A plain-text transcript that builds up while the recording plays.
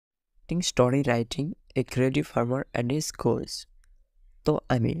Connecting story writing A creative farmer and his goals. তো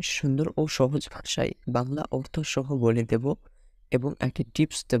আমি সুন্দর ও সহজ ভাষায় বাংলা অর্থ সহ বলে দেব এবং একটি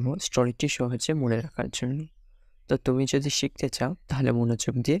টিপস দেব স্টোরিটি সহজে মনে রাখার জন্য। তো তুমি যদি শিখতে চাও তাহলে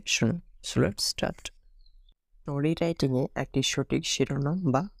মনোযোগ দিয়ে শোনো। So let's start. স্টোরি রাইটিংয়ে একটি সঠিক শিরোনাম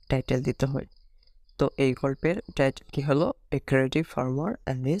বা টাইটেল দিতে হয়। তো এই গল্পের টাইটেলটি হলো এ creative farmer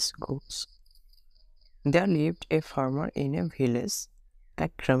and his goals. There lived a farmer in a village.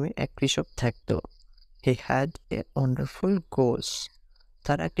 এক গ্রামে এক কৃষক থাকত। He had a wonderful goose.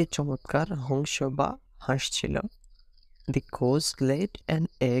 তার একটি চমৎকার হংস বা হাঁস ছিল। The goose laid an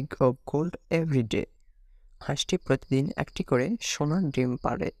egg of gold every day. হাঁসটি প্রতিদিন একটি করে সোনার ডিম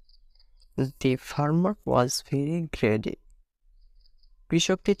পাড়ে। The farmer was very greedy.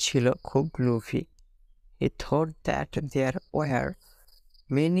 কৃষকটি ছিল খুব লোভী। He thought that there were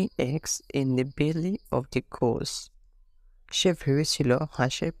many eggs in the belly of the goose. সে ভেবেছিল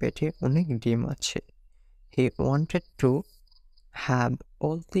হাঁসের পেটে অনেক ডিম আছে। He wanted to have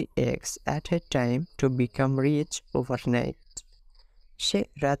all the eggs at a time to become rich overnight. সে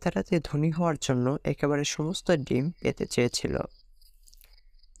রাতারাতি ধনী হওয়ার জন্য একেবারে সমস্ত ডিম পেতে চেয়েছিল।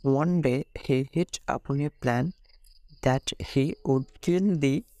 One day he hit upon a plan that he would kill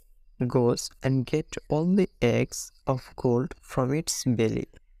the goose and get all the eggs of gold from its belly.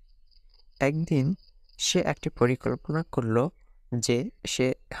 একদিন সে একটি পরিকল্পনা করল যে সে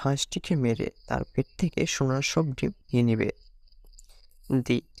হাঁসটিকে মেরে তার পেট থেকে সোনার সব ডিম নিয়ে নেবে।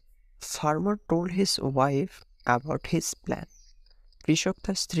 The farmer told his wife about his plan. কৃষক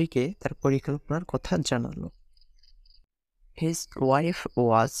তার স্ত্রীকে তার পরিকল্পনার কথা জানালো। His wife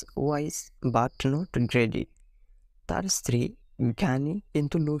was wise but not greedy. তার স্ত্রী জ্ঞানী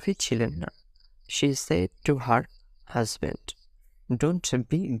কিন্তু লোভী ছিলেন না। She said to her husband, "Don't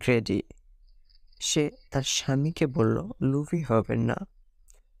be greedy." সে তার স্বামীকে বলল, লোভী হবেন না।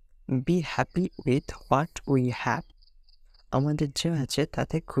 Be happy with what we have. আমাদের যা আছে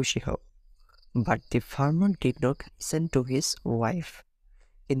তাতে খুশি হও। But the farmer did not listen to his wife.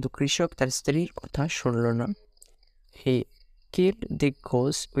 কিন্তু কৃষক তার স্ত্রীর কথা শুনল না। He killed the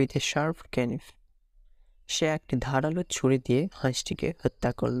goose with a sharp knife. সে একটি ধারালো ছুরি দিয়ে হাঁসটিকে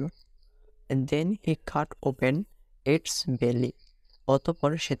হত্যা করল। And then he cut open its belly.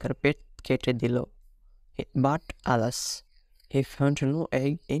 অতঃপর সে তার পেট কেটে দিল। But alas, he found no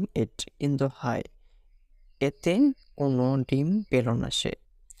egg in it, in the high. এতে কোনো ডিম পেল না সে।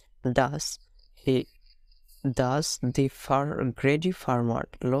 Thus the greedy farmer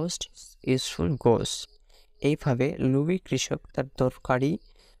lost his useful goose. এইভাবে লোভী কৃষক তার দরকারি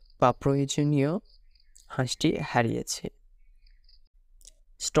বা প্রয়োজনীয় হাঁসটি হারিয়েছে।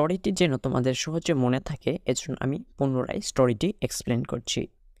 স্টোরিটি যেন তোমাদের সহজে মনে থাকে এজন্য আমি পুনরায় স্টোরিটি এক্সপ্লেন করছি।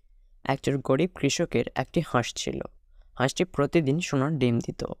 একজন গরিব কৃষকের একটি হাঁস ছিল। হাঁসটি প্রতিদিন সোনার ডিম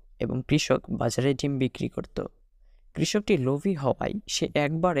দিত এবং কৃষক বাজারে ডিম বিক্রি করত। কৃষকটি লোভী হওয়ায় সে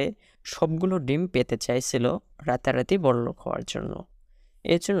একবারে সবগুলো ডিম পেতে চাইছিল রাতারাতি বড়লোক হওয়ার জন্য।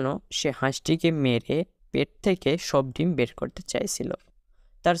 এজন্য সে হাঁসটিকে মেরে পেট থেকে সব ডিম বের করতে চাইছিল।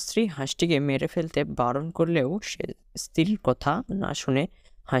 তার স্ত্রী হাঁসটিকে মেরে ফেলতে বারণ করলেও সে স্ত্রীর কথা না শুনে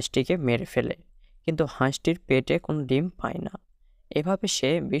হাঁসটিকে মেরে ফেলে, কিন্তু হাঁসটির পেটে কোনো ডিম পায় না। এভাবে সে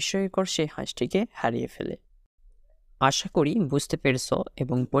বিস্ময়কর সেই হাঁসটিকে হারিয়ে ফেলে। আশা করি বুঝতে পেরেছো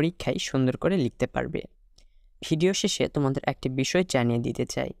এবং পরীক্ষায় সুন্দর করে লিখতে পারবে। ভিডিও শেষে তোমাদের একটি বিষয় জানিয়ে দিতে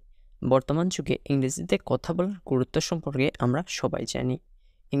চাই। বর্তমান যুগে ইংরেজিতে কথা বলার গুরুত্ব সম্পর্কে আমরা সবাই জানি।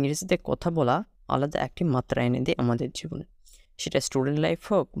 ইংরেজিতে কথা বলা আলাদা একটি মাত্রা এনে দেয় আমাদের জীবনে, সেটা স্টুডেন্ট লাইফ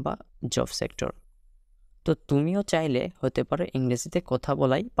হোক বা জব সেক্টর। তো তুমিও চাইলে হতে পারো ইংরেজিতে কথা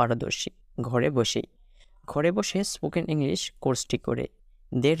বলাই পারদর্শী ঘরে বসে স্পোকেন ইংলিশ কোর্সটি করে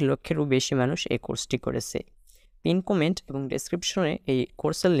 1.5 লক্ষেরও বেশি মানুষ এই কোর্সটি করেছে। পিন কমেন্ট এবং ডেসক্রিপশনে এই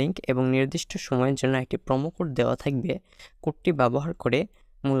কোর্সের লিঙ্ক এবং নির্দিষ্ট সময়ের জন্য একটি প্রোমো কোড দেওয়া থাকবে। কোডটি ব্যবহার করে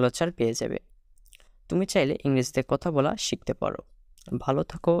মূল্যছাড় পেয়ে যাবে। তুমি চাইলে ইংরেজিতে কথা বলা শিখতে পারো। ভালো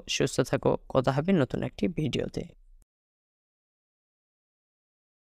থাকো, সুস্থ থাকো। কথা হবে নতুন একটি ভিডিওতে।